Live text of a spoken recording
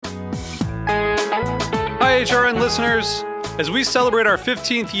HRN listeners. As we celebrate our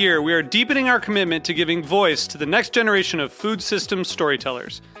 15th year, we are deepening our commitment to giving voice to the next generation of food systems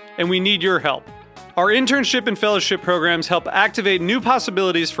storytellers, and we need your help. Our internship and fellowship programs help activate new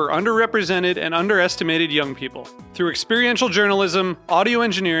possibilities for underrepresented and underestimated young people through experiential journalism, audio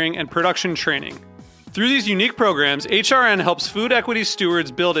engineering, and production training. Through these unique programs, HRN helps food equity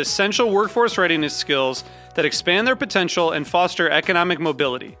stewards build essential workforce readiness skills that expand their potential and foster economic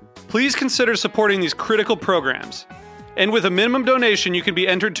mobility. Please consider supporting these critical programs. And with a minimum donation, you can be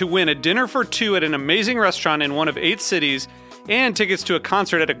entered to win a dinner for two at an amazing restaurant in one of 8 cities and tickets to a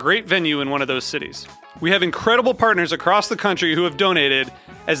concert at a great venue in one of those cities. We have incredible partners across the country who have donated,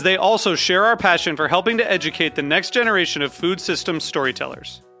 as they also share our passion for helping to educate the next generation of food systems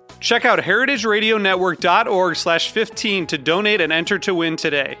storytellers. Check out heritageradionetwork.org/15 to donate and enter to win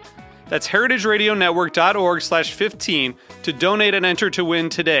today. That's heritageradionetwork.org/15 to donate and enter to win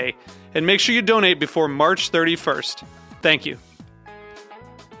today. And make sure you donate before March 31st. Thank you.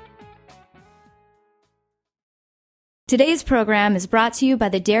 Today's program is brought to you by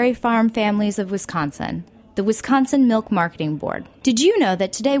the Dairy Farm Families of Wisconsin, the Wisconsin Milk Marketing Board. Did you know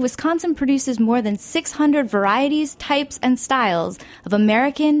that today Wisconsin produces more than 600 varieties, types, and styles of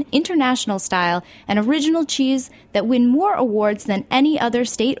American, international style, and original cheese that win more awards than any other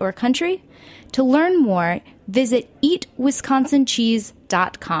state or country? To learn more, visit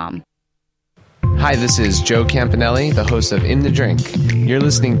eatwisconsincheese.com. Hi, this is Joe Campanelli, the host of In the Drink. You're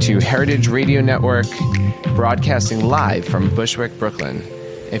listening to Heritage Radio Network, broadcasting live from Bushwick, Brooklyn.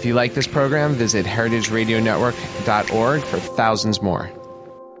 If you like this program, visit heritageradionetwork.org for thousands more.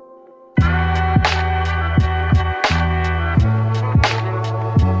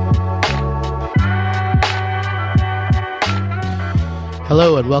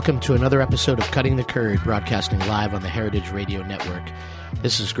 Hello and welcome to another episode of Cutting the Curd, broadcasting live on the Heritage Radio Network.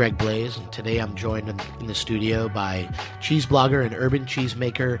 This is Greg Blaze, and today I'm joined in the studio by cheese blogger and urban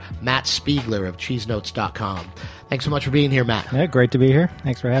cheesemaker Matt Spiegler of CheeseNotes.com. Thanks so much for being here, Matt. Yeah, great to be here.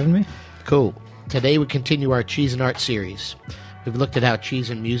 Thanks for having me. Cool. Today we continue our Cheese and Art series. We've looked at how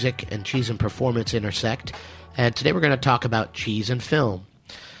cheese and music and cheese and performance intersect, and today we're going to talk about cheese and film.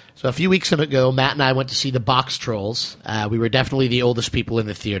 So a few weeks ago, Matt and I went to see the Box Trolls. We were definitely the oldest people in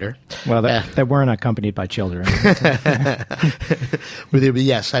the theater. Well, that weren't accompanied by children.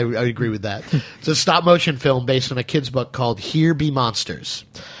 Yes, I agree with that. It's a stop-motion film based on a kid's book called Here Be Monsters.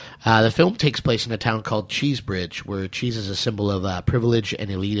 The film takes place in a town called Cheesebridge, where cheese is a symbol of privilege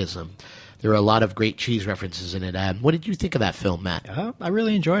and elitism. There are a lot of great cheese references in it. What did you think of that film, Matt? I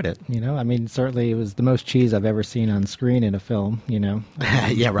really enjoyed it. Certainly it was the most cheese I've ever seen on screen in a film,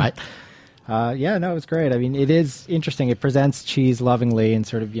 Yeah, right. It was great. It is interesting. It presents cheese lovingly and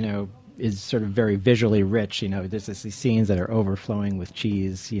sort of, is sort of very visually rich. There's these scenes that are overflowing with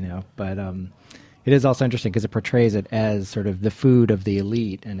cheese, but it is also interesting because it portrays it as sort of the food of the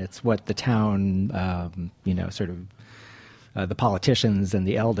elite, and it's what the town, the politicians and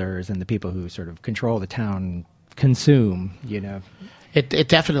the elders and the people who sort of control the town consume, It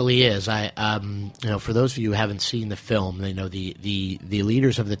definitely is. For those of you who haven't seen the film, the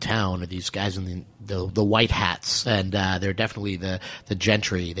leaders of the town are these guys in the white hats, and they're definitely the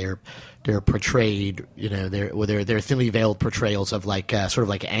gentry. They're portrayed, they're thinly veiled portrayals of sort of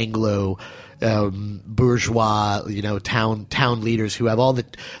like Anglo bourgeois, town leaders who have all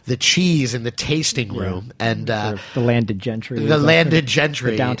the cheese in the tasting room, and the landed gentry, the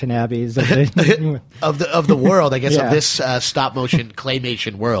Downton Abbeys of the world, I guess, of this stop motion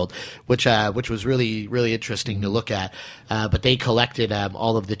claymation world, which was really really interesting to look at. But they collected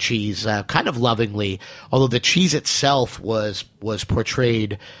all of the cheese kind of lovingly, although the cheese itself was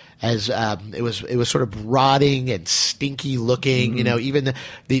portrayed as it was sort of rotting and stinky looking. Mm-hmm. Even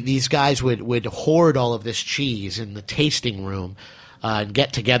these guys would hoard all of this cheese in the tasting room and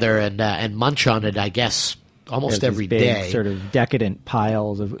get together and munch on it, I guess, almost every day. Sort of decadent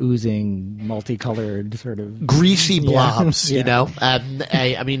piles of oozing, multicolored, sort of greasy blobs.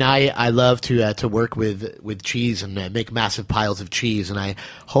 I love to work with cheese and make massive piles of cheese, and I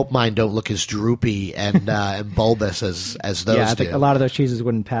hope mine don't look as droopy and and bulbous as those. Yeah, I think a lot of those cheeses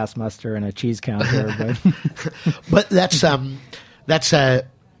wouldn't pass muster in a cheese counter, but but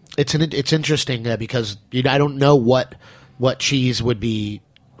it's interesting because I don't know what cheese would be.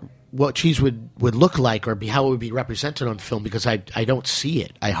 What cheese would look like or how it would be represented on film, because I don't see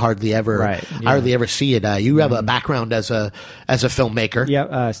it. I hardly ever see it. You have a background as a filmmaker. Yeah,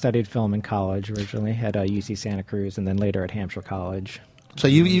 I studied film in college originally at UC Santa Cruz, and then later at Hampshire College. So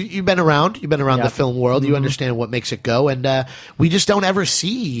you've been around. You've been around the film world. You understand what makes it go, and we just don't ever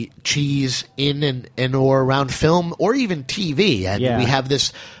see cheese in and or around film or even TV. And we have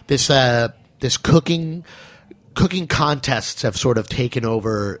this cooking cooking contests have sort of taken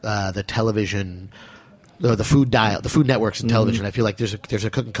over the television, or the food networks and television. I feel like there's a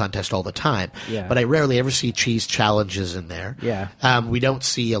cooking contest all the time, but I rarely ever see cheese challenges in there. We don't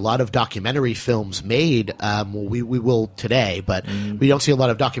see a lot of documentary films made. We will today, but we don't see a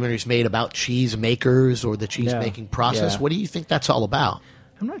lot of documentaries made about cheese makers or the cheese making process. What do you think that's all about?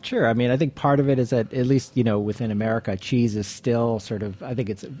 I'm not sure. I mean, I think part of it is that, at least, within America, cheese is still sort of, I think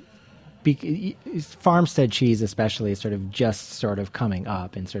it's farmstead cheese especially is sort of just sort of coming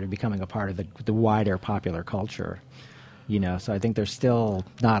up and sort of becoming a part of the wider popular culture. So I think there's still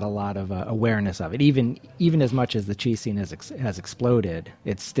not a lot of awareness of it. Even as much as the cheese scene has exploded,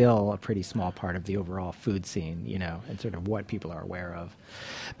 it's still a pretty small part of the overall food scene, and sort of what people are aware of.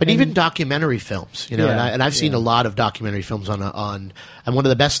 But even documentary films, and I've seen a lot of documentary films on, and one of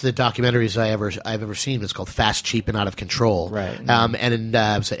the best documentaries I've ever seen is called Fast, Cheap, and Out of Control. Right. And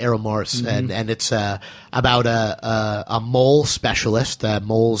it's Errol Morris, and it's about a mole specialist.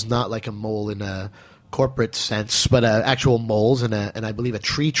 Mole's not like a mole in a corporate sense, but actual moles, and I believe a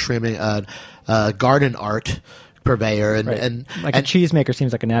tree trimming, garden art purveyor, and a cheesemaker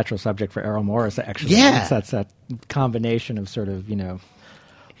seems like a natural subject for Errol Morris. Actually, that's that combination of sort of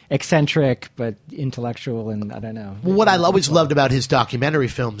eccentric but intellectual, and I don't know. Well, what I always loved about his documentary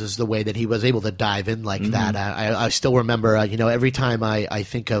films is the way that he was able to dive in like that. I still remember, every time I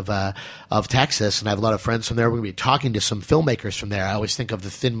think of Texas, and I have a lot of friends from there, we're going to be talking to some filmmakers from there. I always think of the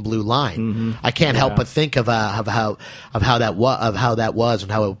Thin Blue Line. I can't help but think of how that was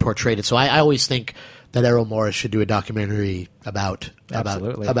and how it portrayed it. So I always think that Errol Morris should do a documentary about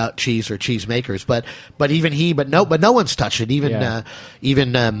cheese or cheese makers, but no one's touched it.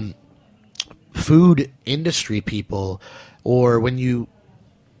 Even food industry people, or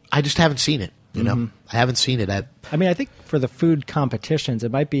I just haven't seen it. I haven't seen it. I mean, I think for the food competitions,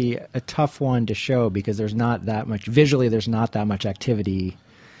 it might be a tough one to show because there's not that much visually. There's not that much activity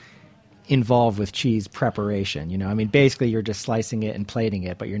involved with cheese preparation. I mean, basically you're just slicing it and plating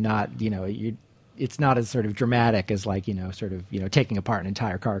it, but you're not. It's not as sort of dramatic as like, taking apart an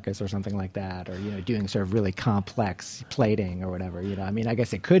entire carcass or something like that, or, doing sort of really complex plating or whatever, I mean, I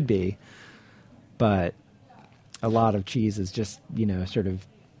guess it could be, but a lot of cheese is just, sort of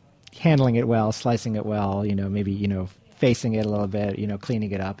handling it well, slicing it well, maybe, facing it a little bit,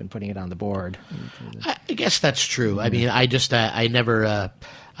 cleaning it up and putting it on the board. I guess that's true. I mean, it's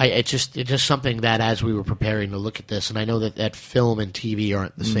just something that as we were preparing to look at this, and I know that film and TV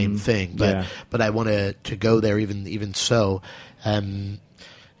aren't the same thing, but I wanted to go there even so.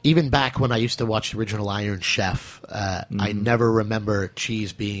 Even back when I used to watch the original Iron Chef, I never remember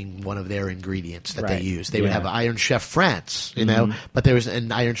cheese being one of their ingredients that they used. They would have Iron Chef France, but there was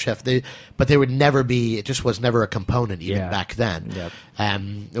an Iron Chef, but there would never be. It just was never a component even back then.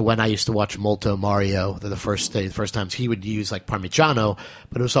 When I used to watch Molto Mario, the first times he would use like Parmigiano,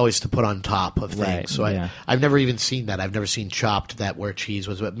 but it was always to put on top of things. So I've never even seen that. I've never seen Chopped where cheese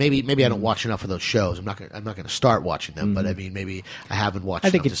was. Maybe I don't watch enough of those shows. I'm not going to start watching them, but I mean maybe I haven't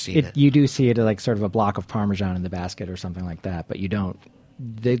watched. You do see it like sort of a block of Parmesan in the basket or something like that, but you don't.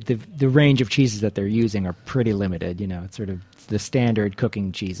 The range of cheeses that they're using are pretty limited. It's sort of the standard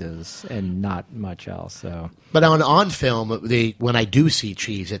cooking cheeses and not much else. So, but on film, when I do see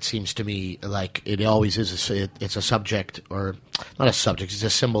cheese, it seems to me like it always is. It's a subject, or not a subject. It's a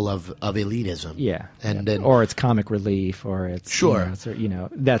symbol of elitism. Or it's comic relief, or it's sure.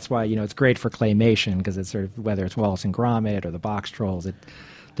 That's why it's great for claymation, because it's sort of, whether it's Wallace and Gromit or the Box Trolls,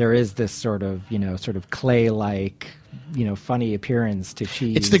 there is this sort of clay-like, funny appearance to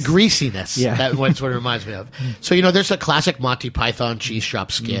cheese. It's the greasiness. That's what it reminds me of. So, there's a classic Monty Python cheese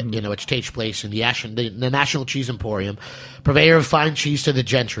shop skit, which takes place in the National Cheese Emporium, purveyor of fine cheese to the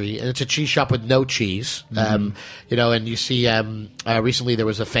gentry, and it's a cheese shop with no cheese. And you see recently there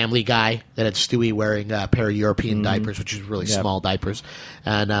was a Family Guy that had Stewie wearing a pair of European diapers, which is really small diapers,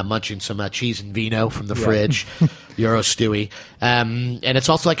 and munching some cheese and vino from the fridge. Euro Stewie. And it's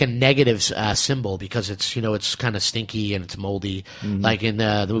also like a negative symbol, because it's it's kind of stinky and it's moldy. Like in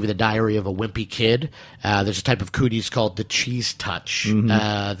the movie The Diary of a Wimpy Kid, there's a type of cooties called the cheese touch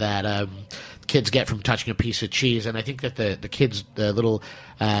that kids get from touching a piece of cheese. And I think that the kids, the little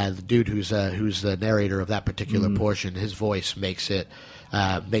the dude who's the narrator of that particular portion, his voice makes it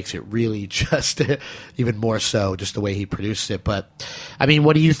really just even more so, just the way he produced it. But I mean,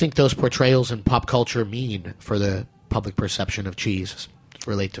 what do you think those portrayals in pop culture mean for the public perception of cheese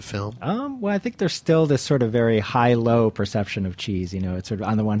relate to film? Well, I think there's still this sort of very high-low perception of cheese. It's sort of,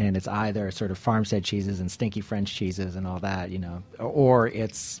 on the one hand, it's either sort of farmstead cheeses and stinky French cheeses and all that, or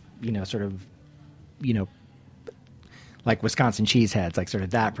it's sort of like Wisconsin cheeseheads, like sort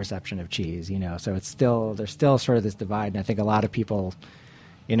of that perception of cheese, So there's still sort of this divide, and I think a lot of people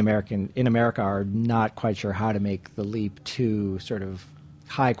in America are not quite sure how to make the leap to sort of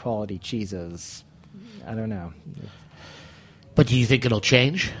high quality cheeses. I don't know. But do you think it'll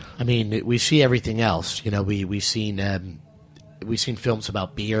change? I mean, we see everything else. We've seen films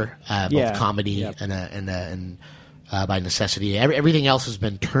about beer, both comedy and by necessity. Everything else has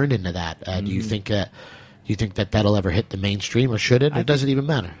been turned into that. Do you think that that'll ever hit the mainstream, or should it? Or does it even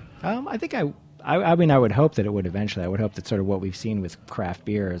matter? I think I mean, I would hope that it would eventually. I would hope that sort of what we've seen with craft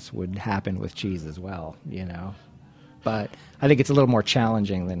beers would happen with cheese as well, But I think it's a little more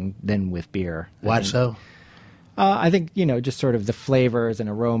challenging than with beer. Why so? I think, just sort of the flavors and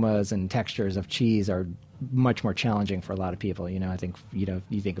aromas and textures of cheese are much more challenging for a lot of people. I think, you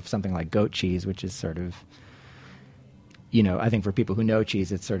think of something like goat cheese, which is sort of, I think for people who know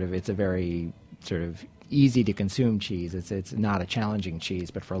cheese, it's a very sort of easy to consume cheese. It's not a challenging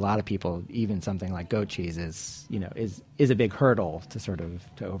cheese, but for a lot of people, even something like goat cheese is a big hurdle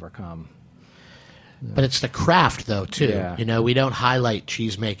to overcome. But it's the craft, though, too. Yeah. We don't highlight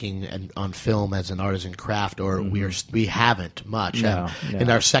cheese making on film as an artisan craft, or we haven't much. No. In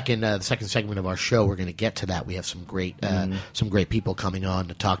our second segment of our show, we're going to get to that. We have some great people coming on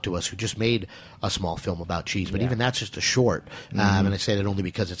to talk to us who just made a small film about cheese. But even that's just a short, and I say that only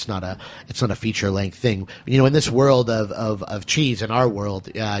because it's not a feature length thing. In this world of cheese, in our world,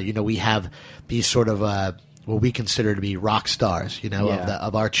 we have these sort of what we consider to be rock stars,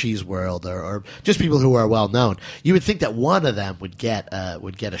 of our cheese world, or just people who are well known. You would think that one of them would get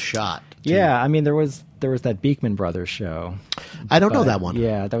a shot. Yeah, I mean there was that Beekman Brothers show. I don't know that one.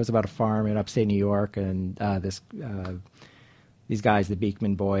 Yeah, that was about a farm in upstate New York, and these guys, the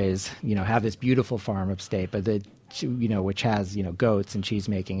Beekman boys, have this beautiful farm upstate, but which has goats and cheese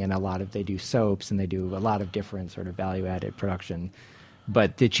making, and they do soaps, and they do a lot of different sort of value added production.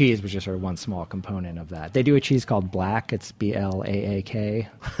 But the cheese was just sort of one small component of that. They do a cheese called Black. It's Blaak.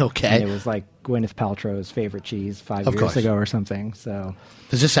 Okay. And it was like Gwyneth Paltrow's favorite cheese 5 years ago or something. So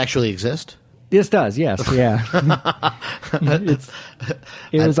does this actually exist? This does, yes, yeah.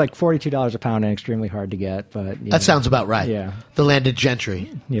 It was like $42 a pound and extremely hard to get, but that sounds about right. Yeah, the landed gentry.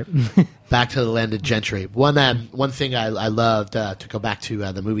 Yep. Back to the landed gentry. One thing I loved to go back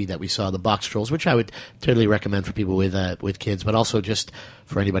to the movie that we saw, The Box Trolls, which I would totally recommend for people with kids, but also just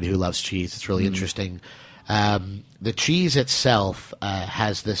for anybody who loves cheese. It's really interesting. The cheese itself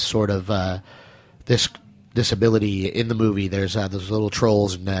has this sort of this ability in the movie. There's those little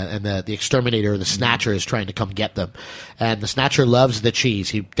trolls, and the exterminator, the Snatcher, is trying to come get them. And the Snatcher loves the cheese.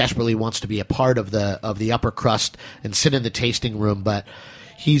 He desperately wants to be a part of the upper crust and sit in the tasting room, but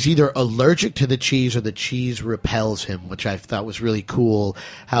he's either allergic to the cheese or the cheese repels him, which I thought was really cool.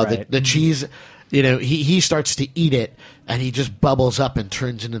 How the cheese, he starts to eat it, and he just bubbles up and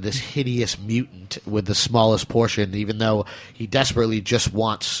turns into this hideous mutant with the smallest portion, even though he desperately just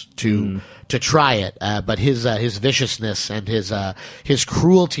wants to try it. But his viciousness and his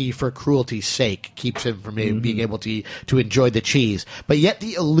cruelty for cruelty's sake keeps him from being able to enjoy the cheese. But yet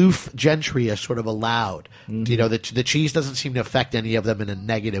the aloof gentry are sort of allowed. The cheese doesn't seem to affect any of them in a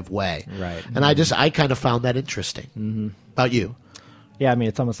negative way. Right. And I kind of found that interesting. About you? Yeah, I mean,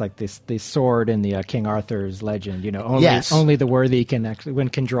 it's almost like the sword in the King Arthur's legend. Only the worthy can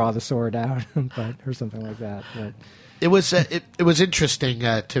draw the sword out, or something like that. But it was interesting.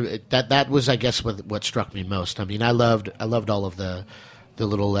 That was, I guess, what struck me most. I mean, I loved all of the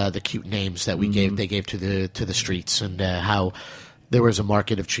little the cute names that they gave to the streets, and how there was a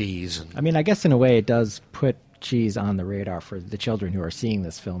market of cheese. And I mean, I guess in a way it does put cheese on the radar for the children who are seeing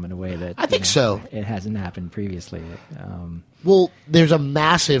this film in a way that I think so. It hasn't happened previously. Well, there's a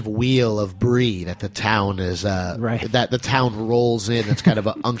massive wheel of brie that the town is that the town rolls in. It's kind of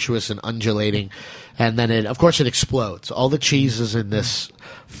unctuous and undulating, and then it explodes. All the cheeses in this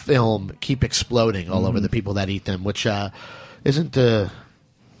film keep exploding all over the people that eat them, which isn't the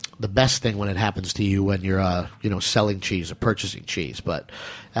best thing when it happens to you when you're selling cheese or purchasing cheese, but.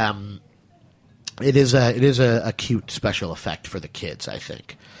 It is a cute special effect for the kids, I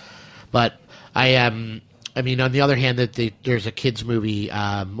think. But I mean, on the other hand, there's a kids movie.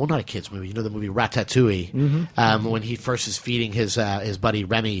 Not a kids movie. The movie Ratatouille. When he first is feeding his buddy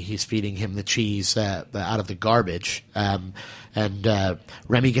Remy, he's feeding him the cheese out of the garbage. And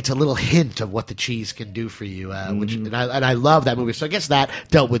Remy gets a little hint of what the cheese can do for you, and I love that movie. So I guess that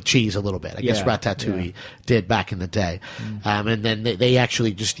dealt with cheese a little bit. I guess Ratatouille did back in the day, and then they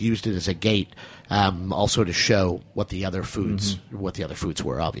actually just used it as a gate, also to show what the other foods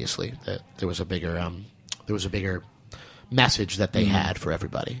were. Obviously, there was a bigger message that they had for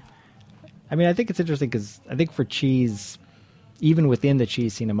everybody. I mean, I think it's interesting because I think for cheese, even within the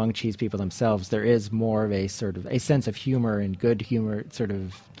cheese scene, among cheese people themselves, there is more of a sort of a sense of humor and good humor, sort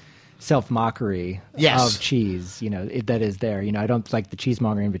of self-mockery of cheese, that is there. I don't like the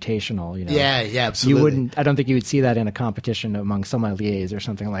Cheesemonger Invitational, Yeah, absolutely. I don't think you would see that in a competition among sommeliers or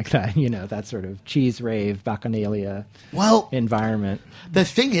something like that, that sort of cheese rave, bacchanalia environment. The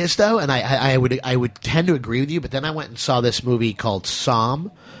thing is, though, and I would tend to agree with you, but then I went and saw this movie called Somm.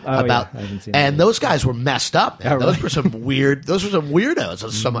 I haven't seen and those guys were messed up. Oh, those were some weirdos.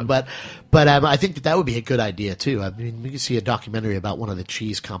 Mm-hmm. But I think that would be a good idea too. I mean, we could see a documentary about one of the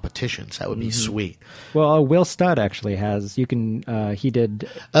cheese competitions. That would be sweet. Well, Will Studd actually has. You can. He did.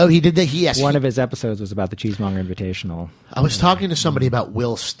 Oh, he did that. Yes, one of his episodes was about the Cheesemonger Invitational. I was talking to somebody about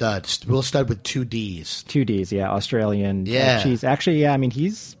Will Studd. Will Studd with 2 Ds. 2 Ds, yeah, Australian cheese. Actually, yeah. I mean,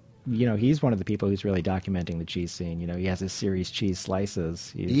 he's one of the people who's really documenting the cheese scene. He has his series Cheese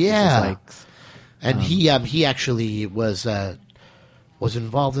Slices. And he actually was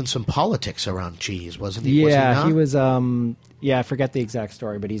involved in some politics around cheese, wasn't he? Yeah, he was. I forget the exact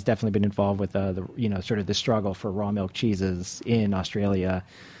story, but he's definitely been involved with the sort of the struggle for raw milk cheeses in Australia,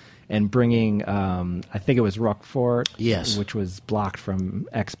 and bringing I think it was Roquefort, which was blocked from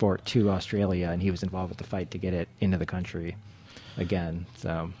export to Australia, and he was involved with the fight to get it into the country again.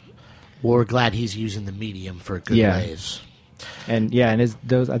 So, we're glad he's using the medium for good ways. And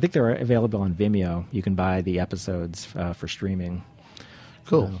those I think they're available on Vimeo. You can buy the episodes for streaming.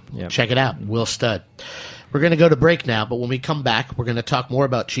 Cool. Check it out. Will Studd. We're going to go to break now, but when we come back, we're going to talk more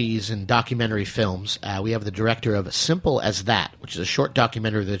about cheese and documentary films. We have the director of Simple as That, which is a short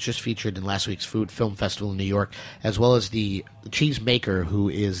documentary that's just featured in last week's Food Film Festival in New York, as well as the cheese maker who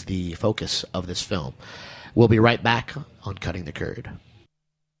is the focus of this film. We'll be right back on Cutting the Curd.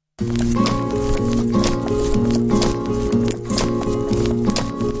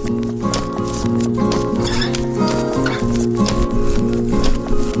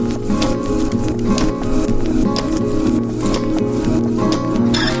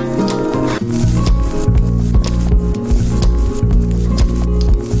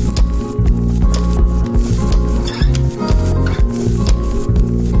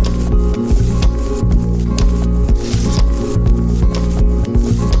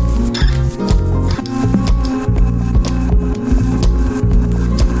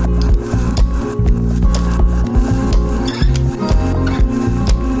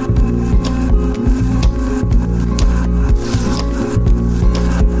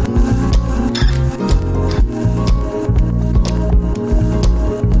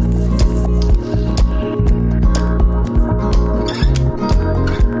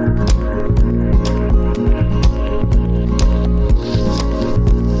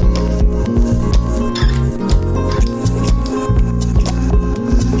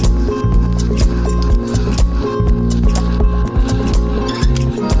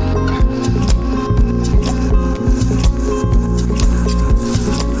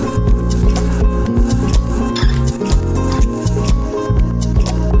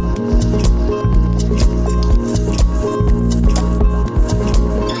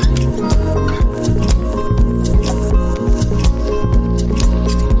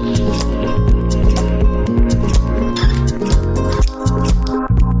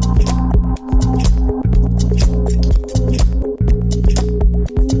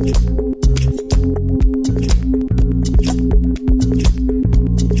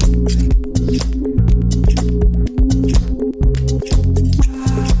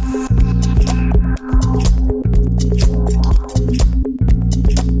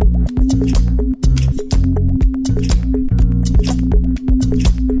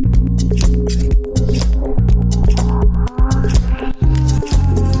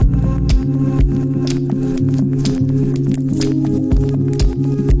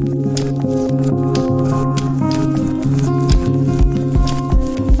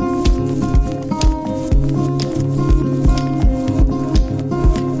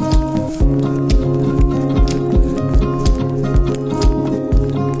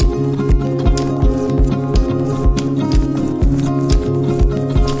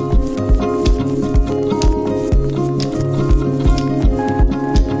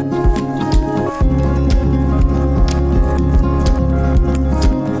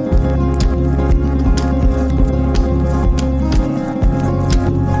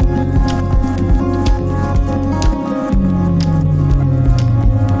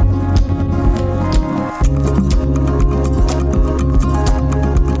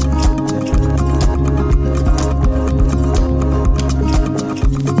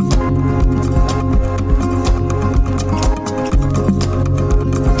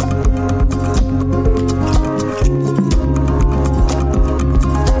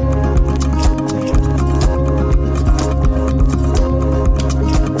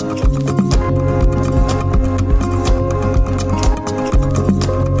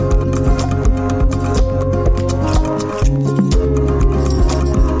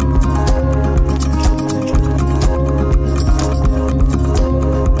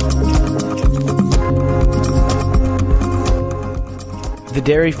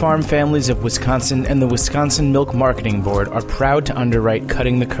 The Dairy Farm Families of Wisconsin and the Wisconsin Milk Marketing Board are proud to underwrite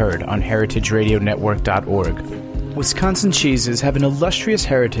Cutting the Curd on heritageradionetwork.org. Wisconsin cheeses have an illustrious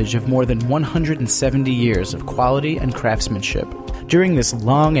heritage of more than 170 years of quality and craftsmanship. During this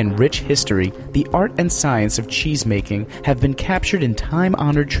long and rich history, the art and science of cheesemaking have been captured in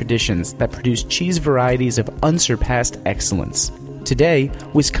time-honored traditions that produce cheese varieties of unsurpassed excellence. Today,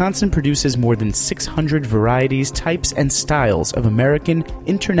 Wisconsin produces more than 600 varieties, types, and styles of American,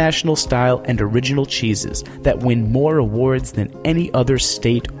 international style, and original cheeses that win more awards than any other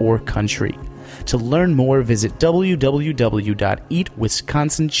state or country. To learn more, visit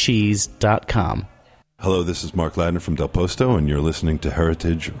www.eatwisconsincheese.com. Hello, this is Mark Ladner from Del Posto, and you're listening to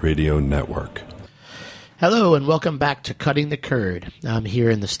Heritage Radio Network. Hello, and welcome back to Cutting the Curd. I'm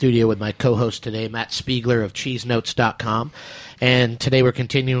here in the studio with my co-host today, Matt Spiegler of CheeseNotes.com. And today we're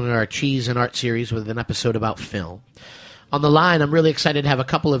continuing our Cheese and Art series with an episode about film. On the line, I'm really excited to have a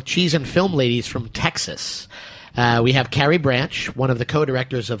couple of cheese and film ladies from Texas. We have Carrie Branch, one of the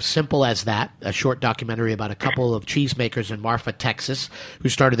co-directors of Simple as That, a short documentary about a couple of cheesemakers in Marfa, Texas, who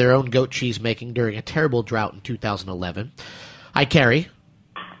started their own goat cheese making during a terrible drought in 2011. Hi, Carrie.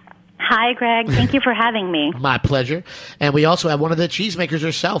 Hi, Greg. Thank you for having me. My pleasure. And we also have one of the cheesemakers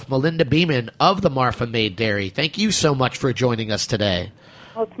herself, Melinda Beeman of the Marfa Made Dairy. Thank you so much for joining us today.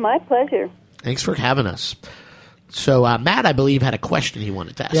 Well, it's my pleasure. Thanks for having us. So, Matt, I believe, had a question he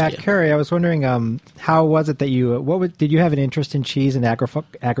wanted to ask you. Yeah, Carrie, I was wondering, how was it that did you have an interest in cheese and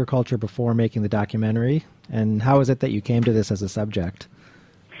agriculture before making the documentary? And how is it that you came to this as a subject?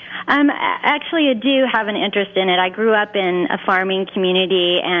 Actually, I do have an interest in it. I grew up in a farming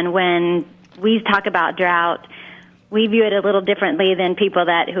community, and when we talk about drought, we view it a little differently than people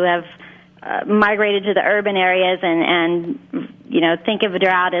who have migrated to the urban areas and think of a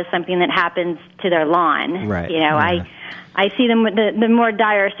drought as something that happens to their lawn. Right. I see them with the more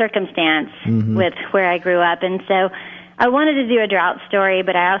dire circumstance with where I grew up, and so I wanted to do a drought story,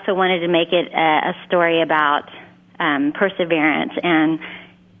 but I also wanted to make it a story about perseverance and,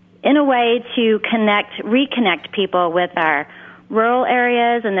 in a way, to reconnect people with our rural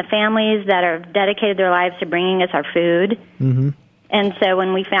areas and the families that have dedicated their lives to bringing us our food. Mm-hmm. And so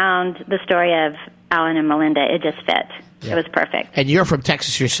when we found the story of Alan and Melinda, it just fit. Yeah. It was perfect. And you're from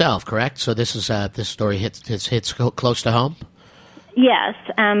Texas yourself, correct? So this story hits close to home? Yes.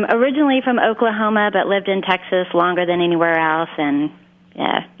 Originally from Oklahoma, but lived in Texas longer than anywhere else. And,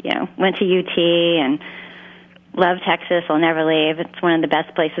 went to UT and love Texas. I'll never leave. It's one of the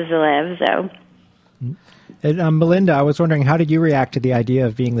best places to live. So, and, Melinda, I was wondering, how did you react to the idea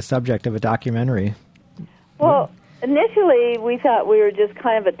of being the subject of a documentary? Well, initially we thought we were just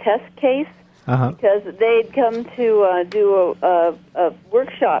kind of a test case because they'd come to do a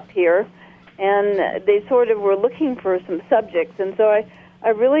workshop here, and they sort of were looking for some subjects. And so I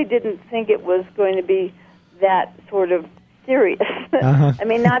really didn't think it was going to be that sort of serious. I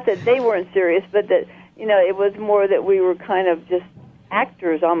mean, not that they weren't serious, but that it was more that we were kind of just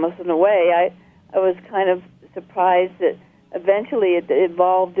actors almost in a way. I was kind of surprised that eventually it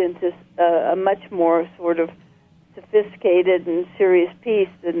evolved into a much more sort of sophisticated and serious piece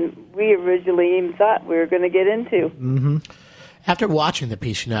than we originally even thought we were going to get into. Mm-hmm. After watching the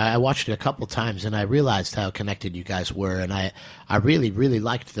piece, I watched it a couple times, and I realized how connected you guys were, and I really, really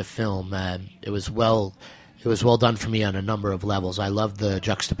liked the film. It was well done for me on a number of levels. I loved the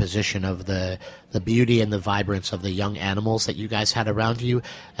juxtaposition of the beauty and the vibrance of the young animals that you guys had around you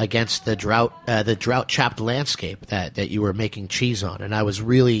against the drought-chapped landscape that you were making cheese on. And I was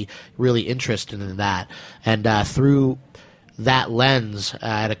really, really interested in that. And through that lens,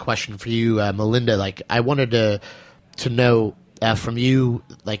 I had a question for you, Melinda. I wanted to know from you,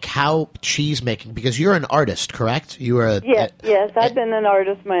 how cheese making, because you're an artist, correct? You are. Yes, I've been an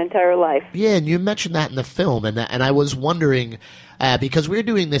artist my entire life. Yeah, and you mentioned that in the film, and I was wondering, because we're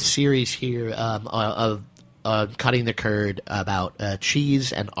doing this series here of Cutting the Curd about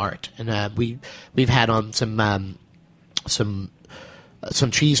cheese and art, and we've had on some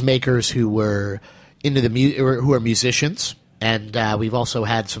cheese makers who were into who are musicians. And we've also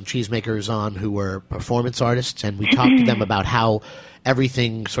had some cheesemakers on who were performance artists, and we talked to them about how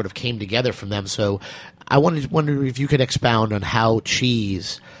everything sort of came together from them. So I wonder if you could expound on how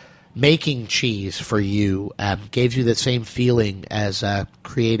making cheese for you gave you the same feeling as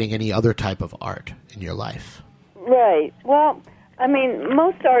creating any other type of art in your life. Right. Well, I mean,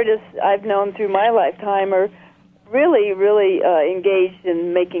 most artists I've known through my lifetime are really, really engaged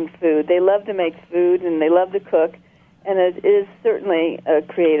in making food. They love to make food, and they love to cook. And it is certainly a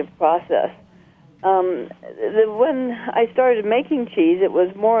creative process. When I started making cheese, it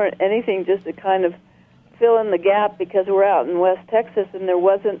was more anything just to kind of fill in the gap because we're out in West Texas and there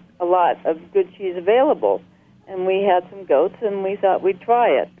wasn't a lot of good cheese available. And we had some goats, and we thought we'd try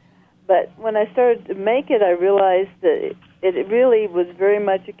it. But when I started to make it, I realized that it really was very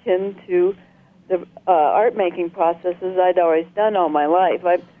much akin to the art-making processes I'd always done all my life.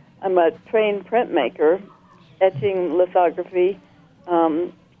 I'm a trained printmaker, etching, lithography,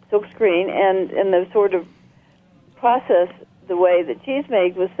 silkscreen, and the sort of process, the way that cheese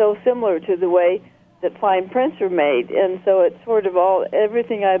made was so similar to the way that fine prints are made. And so it's sort of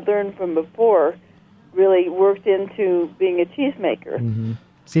everything I'd learned from before really worked into being a cheesemaker. Mm-hmm.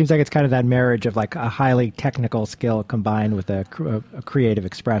 Seems like it's kind of that marriage of like a highly technical skill combined with a creative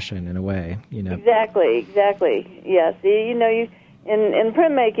expression in a way, you know. Exactly. Yes, you know, in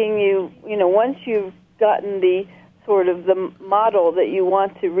printmaking, you know, once you've gotten the sort of the model that you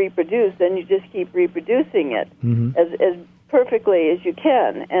want to reproduce, then you just keep reproducing it as perfectly as you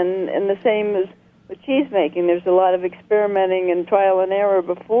can. And the same as with cheesemaking. There's a lot of experimenting and trial and error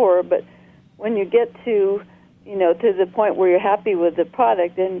before, but when you get to, you know, to the point where you're happy with the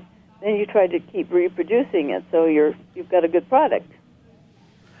product, then you try to keep reproducing it so you've got a good product.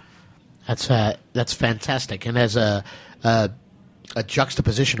 That's fantastic. And as a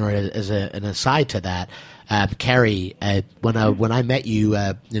juxtaposition, or as an aside to that, Carrie, when I met you,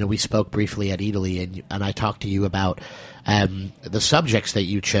 you know, we spoke briefly at Italy, and I talked to you about the subjects that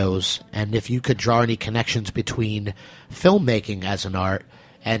you chose, and if you could draw any connections between filmmaking as an art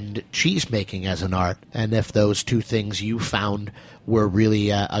and cheese making as an art, and if those two things you found were really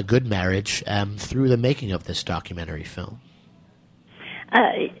a good marriage through the making of this documentary film.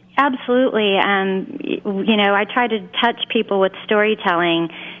 Absolutely. You know, I try to touch people with storytelling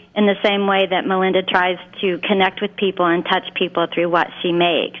in the same way that Melinda tries to connect with people and touch people through what she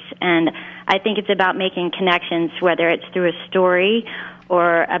makes. And I think it's about making connections, whether it's through a story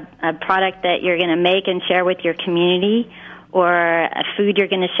or a product that you're going to make and share with your community, or a food you're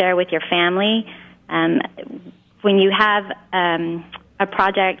going to share with your family. When you have a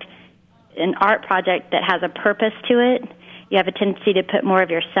project, an art project that has a purpose to it, you have a tendency to put more of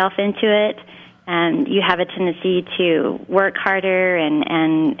yourself into it, and you have a tendency to work harder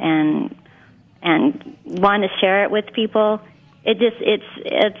and want to share it with people.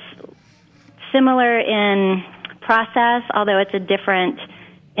 It's similar in process, although it's a different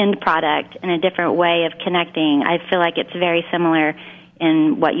end product and a different way of connecting. I feel like it's very similar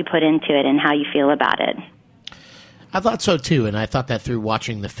in what you put into it and how you feel about it. I thought so too, and I thought that through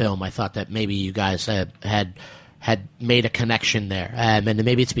watching the film, I thought that maybe you guys had made a connection there, and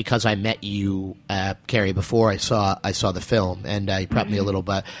maybe it's because I met you, Carrie, before I saw the film, and you prepped me a little.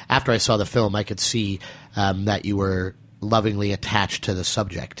 But after I saw the film, I could see that you were lovingly attached to the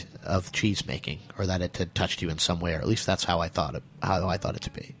subject of cheese making, or that it had touched you in some way, or at least that's how I thought it to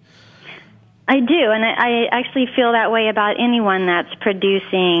be. I do, and I actually feel that way about anyone that's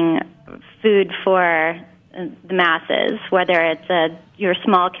producing food for the masses, whether it's your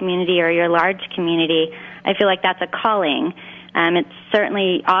small community or your large community. I feel like that's a calling. It's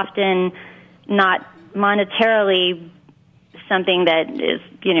certainly often not monetarily something that is,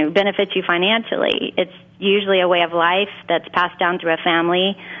 you know, benefits you financially. It's usually a way of life that's passed down through a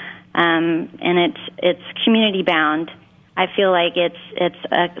family, and it's community bound. I feel like it's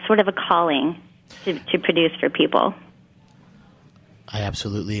a sort of a calling to produce for people. I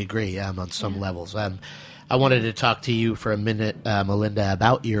absolutely agree on some levels. I wanted to talk to you for a minute, Melinda,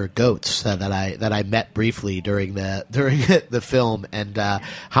 about your goats that I met briefly during the film. And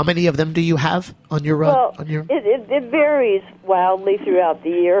how many of them do you have on your run? Well, it varies wildly throughout the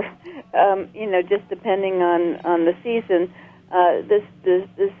year. You know, just depending on the season. This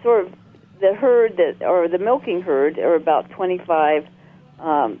sort of the herd or the milking herd are about 25.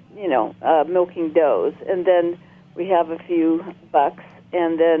 Milking does, and then we have a few bucks,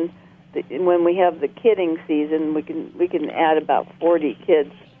 and then when we have the kidding season, we can add about 40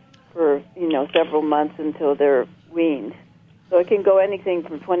 kids for several months until they're weaned. So it can go anything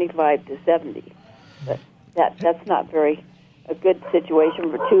from 25 to 70. But that's not a good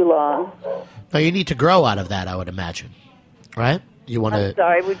situation for too long. Now you need to grow out of that, I would imagine, right? You want to? I'm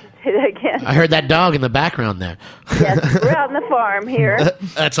sorry, would you say that again? I heard that dog in the background there. Yes, we're out on the farm here.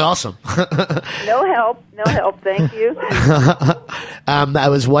 That's awesome. No help, thank you. I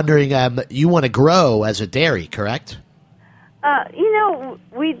was wondering, you want to grow as a dairy, correct?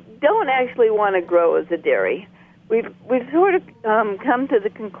 We don't actually want to grow as a dairy. We've sort of come to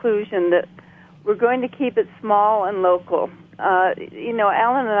the conclusion that we're going to keep it small and local. Alan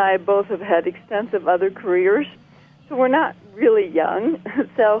and I both have had extensive other careers, so we're not really young.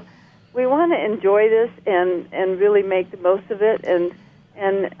 So we want to enjoy this and really make the most of it and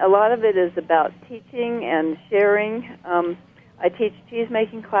and a lot of it is about teaching and sharing. I teach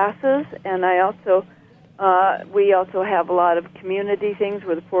cheese-making classes, and we also have a lot of community things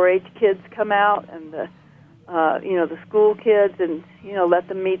where the 4-H kids come out and the school kids, and let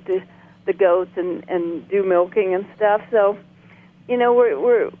them meet the goats and do milking and stuff. So,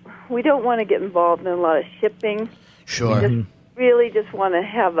 we don't want to get involved in a lot of shipping. Sure. We really just want to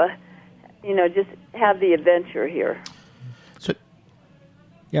have just have the adventure here. So,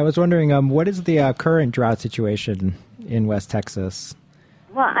 yeah, I was wondering, what is the current drought situation in West Texas?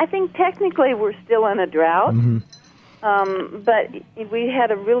 Well, I think technically we're still in a drought, but we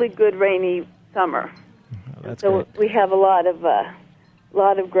had a really good rainy summer. Oh, that's so great. We have a lot of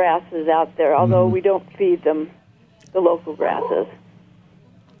grasses out there, although we don't feed them the local grasses.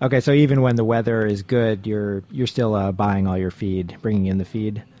 Okay, so even when the weather is good, you're still buying all your feed, bringing in the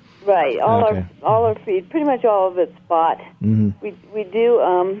feed? Right, all our feed, pretty much all of it's bought. We do.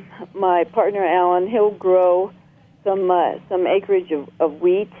 My partner Alan, he'll grow some acreage of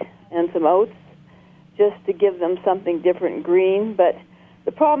wheat and some oats, just to give them something different and green. But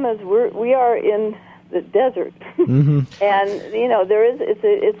the problem is we are in the desert, and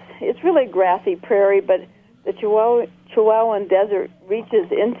it's really grassy prairie, but the Chihuahuan Desert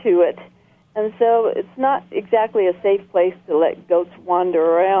reaches into it. And so it's not exactly a safe place to let goats wander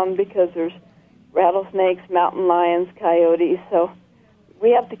around because there's rattlesnakes, mountain lions, coyotes. So we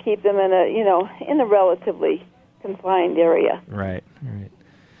have to keep them in a relatively confined area. Right.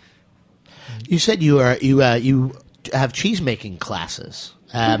 You said you have cheese making classes.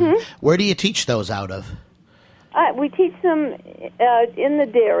 Where do you teach those out of? We teach them in the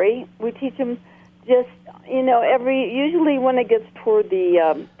dairy. We teach them just usually when it gets toward the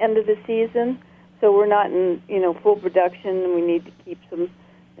end of the season, so we're not in full production. We need to keep some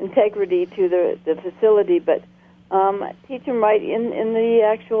integrity to the facility, but teach them right in the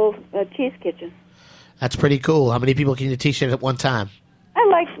actual cheese kitchen. That's pretty cool. How many people can you teach it at one time?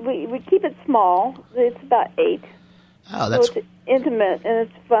 We keep it small. It's about 8. Oh, that's so it's intimate and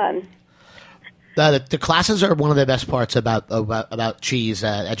it's fun. The classes are one of the best parts about cheese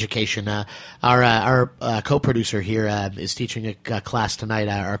education. Our co-producer here is teaching a class tonight.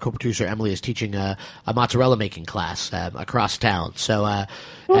 Our co-producer Emily is teaching a mozzarella making class across town. So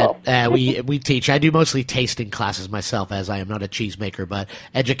cool. we teach. I do mostly tasting classes myself, as I am not a cheese maker. But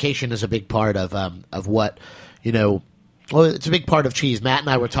education is a big part of what Well, it's a big part of cheese. Matt and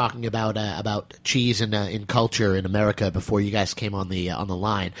I were talking about cheese in culture in America before you guys came on the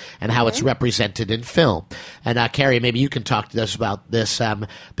line, and how it's represented in film. And Carrie, maybe you can talk to us about this.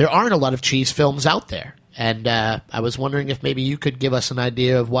 There aren't a lot of cheese films out there, and I was wondering if maybe you could give us an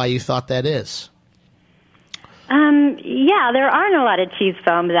idea of why you thought that is. Yeah, there aren't a lot of cheese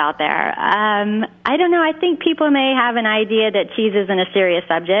films out there. I don't know. I think people may have an idea that cheese isn't a serious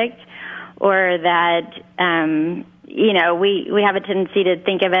subject, or that we have a tendency to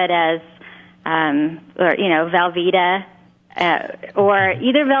think of it as, Velveeta, or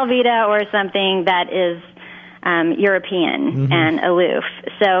either Velveeta or something that is European and aloof.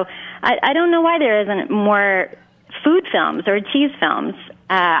 So I don't know why there isn't more food films or cheese films.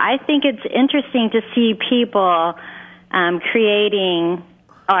 I think it's interesting to see people creating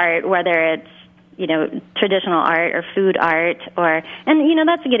art, whether it's traditional art or food art, and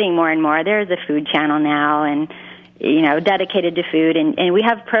that's getting more and more. There's a food channel now, and dedicated to food, and we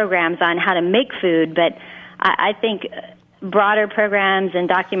have programs on how to make food, but I think broader programs and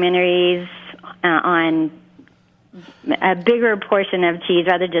documentaries on a bigger portion of cheese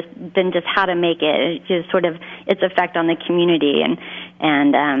rather than just how to make it, just sort of its effect on the community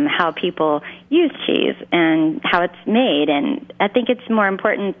and how people use cheese and how it's made. And I think it's more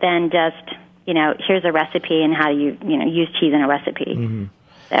important than just, here's a recipe and how you use cheese in a recipe.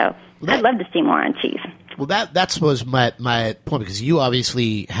 So I'd love to see more on cheese. Well, that was my point, because you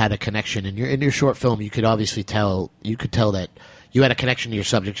obviously had a connection in your short film. You could obviously tell that you had a connection to your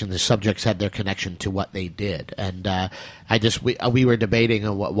subjects, and the subjects had their connection to what they did. And we were debating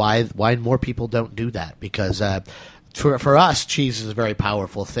why more people don't do that, because for us, cheese is a very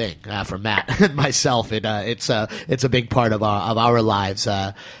powerful thing. For Matt and myself, it's a big part of our lives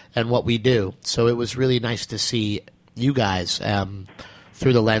and what we do. So it was really nice to see you guys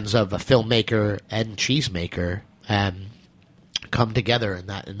through the lens of a filmmaker and cheesemaker come together in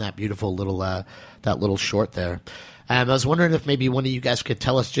that beautiful little short there. I was wondering if maybe one of you guys could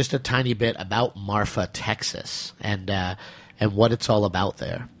tell us just a tiny bit about Marfa, Texas, and what it's all about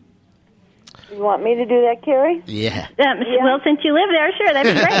there. You want me to do that, Carrie? Yeah. Well, since you live there, sure,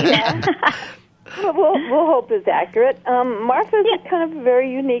 that'd be great. We'll hope it's accurate. Marfa is kind of a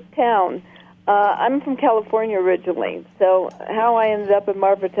very unique town. I'm from California originally, so how I ended up in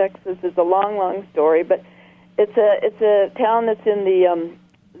Marfa, Texas is a long, long story. But it's a town that's in the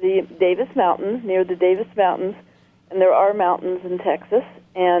Davis Mountains, near the Davis Mountains, and there are mountains in Texas.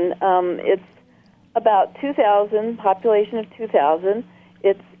 And it's about 2,000, population of 2,000.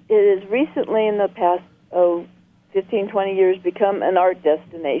 It has recently, in the past 15, 20 years, become an art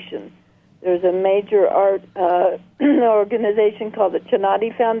destination. There's a major art organization called the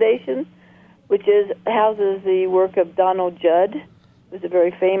Chinati Foundation, which houses the work of Donald Judd, who's a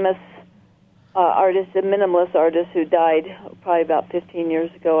very famous artist, a minimalist artist who died probably about 15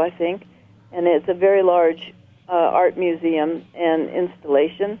 years ago, I think. And it's a very large art museum and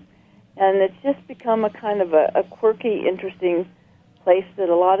installation. And it's just become a kind of a quirky, interesting place that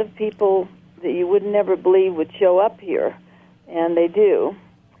a lot of people that you would never believe would show up here, and they do.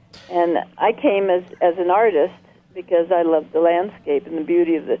 And I came as an artist because I love the landscape and the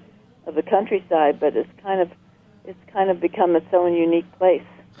beauty of the countryside, but it's kind of become its own unique place.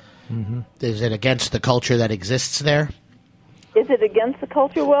 Mm-hmm. Is it against the culture that exists there? Is it against the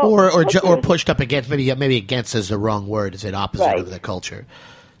culture? Well, or pushed up against? Maybe against is the wrong word. Is it opposite of the culture?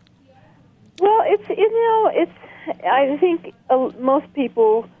 Well, I think most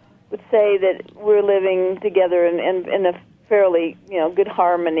people would say that we're living together in a fairly good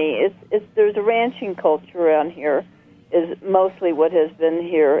harmony. There's a ranching culture around here, is mostly what has been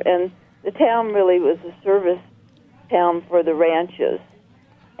here, and the town really was a service town for the ranches,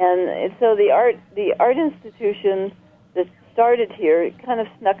 and so the art institution that started here, it kind of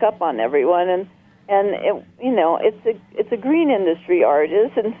snuck up on everyone, and it's a green industry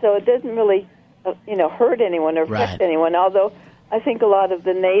artist, and so it doesn't really hurt anyone or affect anyone. Although I think a lot of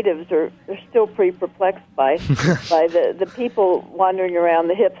the natives are still pretty perplexed by the people wandering around,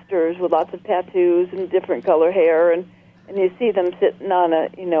 the hipsters with lots of tattoos and different color hair, and you see them sitting on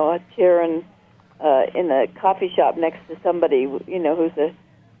a chair in a coffee shop next to somebody who's a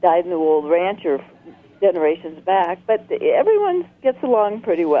dyed-in-the-wool rancher generations back. But everyone gets along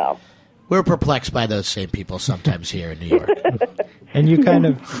pretty well. We're perplexed by those same people sometimes here in New York. And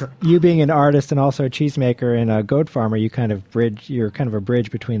you being an artist and also a cheesemaker and a goat farmer, you're kind of a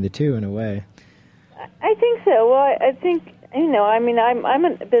bridge between the two in a way. I think so. Well, I think,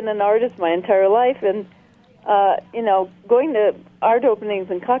 I've been an artist my entire life, and, going to art openings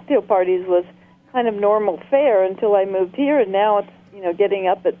and cocktail parties was kind of normal fare until I moved here, and now it's, getting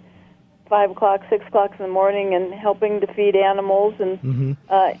up at 5 o'clock, 6 o'clock in the morning and helping to feed animals. And,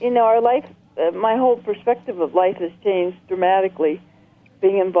 our life, my whole perspective of life has changed dramatically,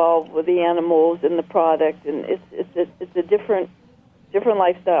 being involved with the animals and the product. And it's a different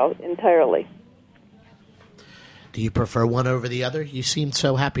lifestyle entirely. Do you prefer one over the other? You seem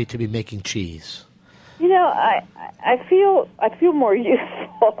so happy to be making cheese. I feel more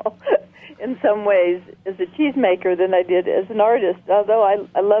useful in some ways as a cheesemaker than I did as an artist, although I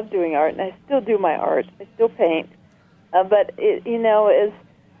love doing art, and I still do my art. I still paint. But, as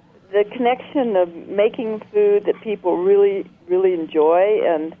the connection of making food that people really, really enjoy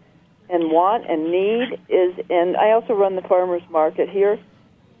and want and need is, and I also run the farmers market here,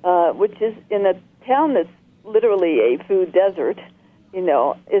 which is in a town that's literally a food desert.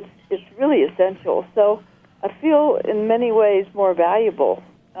 It's really essential. So I feel in many ways more valuable.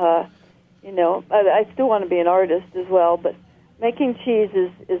 I still want to be an artist as well, but making cheese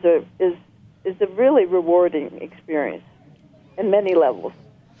is a really rewarding experience in many levels.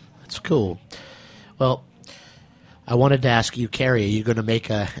 That's cool. Well, I wanted to ask you, Carrie, are you going to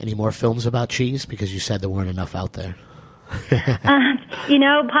make any more films about cheese? Because you said there weren't enough out there.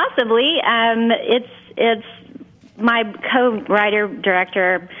 Possibly. It's my co-writer,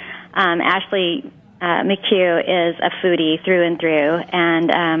 director, Ashley McHugh, is a foodie through and through,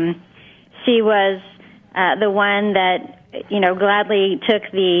 and she was the one that, gladly took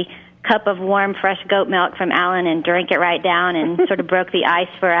the cup of warm, fresh goat milk from Alan and drank it right down and sort of broke the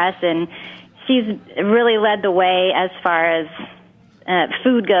ice for us. And she's really led the way as far as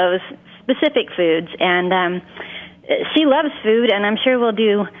food goes, specific foods. And she loves food, and I'm sure we'll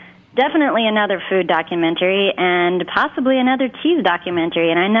do definitely another food documentary and possibly another cheese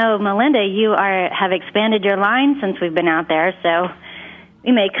documentary. And I know, Melinda, you have expanded your line since we've been out there, so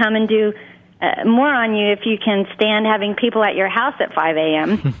we may come and do more on you if you can stand having people at your house at 5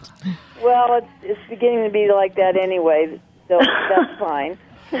 a.m. Well, it's beginning to be like that anyway, so that's fine.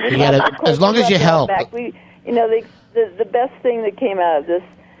 As long as you help. The best thing that came out of this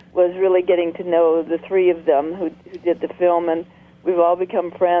was really getting to know the three of them who did the film, and we've all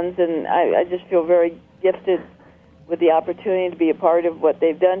become friends, and I just feel very gifted with the opportunity to be a part of what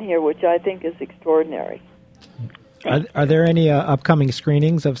they've done here, which I think is extraordinary. Are there any upcoming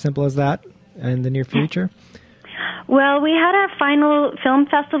screenings of Simple as That in the near future? Well, we had our final film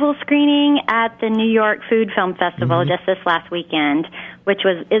festival screening at the New York Food Film Festival just this last weekend, which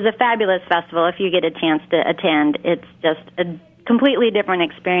is a fabulous festival. If you get a chance to attend, it's just a completely different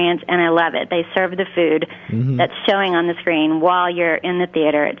experience, and I love it. They serve the food that's showing on the screen while you're in the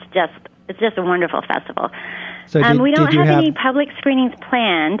theater. It's just a wonderful festival. So we don't have any public screenings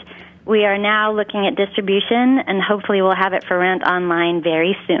planned. We are now looking at distribution, and hopefully we'll have it for rent online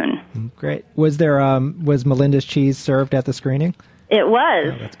very soon. Great. Was Melinda's cheese served at the screening? It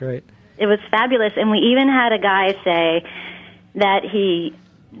was. Oh, that's great. It was fabulous, and we even had a guy say that he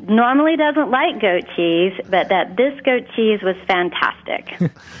normally doesn't like goat cheese, but that this goat cheese was fantastic.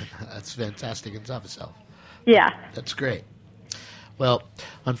 That's fantastic in of itself. Yeah. That's great. Well,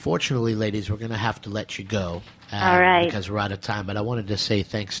 unfortunately, ladies, we're going to have to let you go. All right. Because we're out of time. But I wanted to say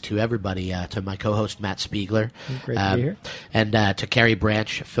thanks to everybody, to my co-host, Matt Spiegler. Great to be here. And to Carrie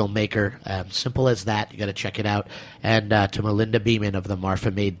Branch, filmmaker. Simple as that. You got to check it out. And to Melinda Beeman of the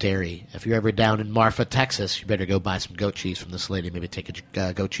Marfa Made Dairy. If you're ever down in Marfa, Texas, you better go buy some goat cheese from this lady. Maybe take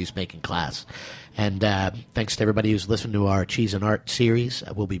a goat cheese making class. And thanks to everybody who's listened to our Cheese and Art series.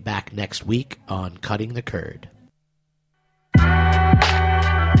 We'll be back next week on Cutting the Curd.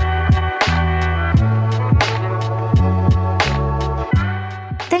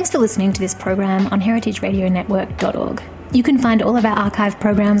 Thanks for listening to this program on heritageradionetwork.org. You can find all of our archive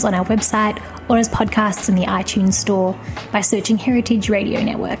programs on our website or as podcasts in the iTunes Store by searching Heritage Radio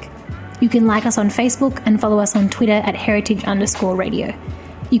Network. You can like us on Facebook and follow us on Twitter at heritage_radio.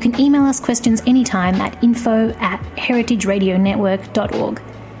 You can email us questions anytime at info@heritageradionetwork.org.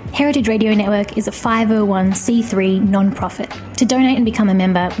 Heritage Radio Network is a 501c3 non-profit. To donate and become a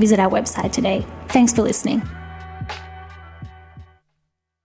member, visit our website today. Thanks for listening.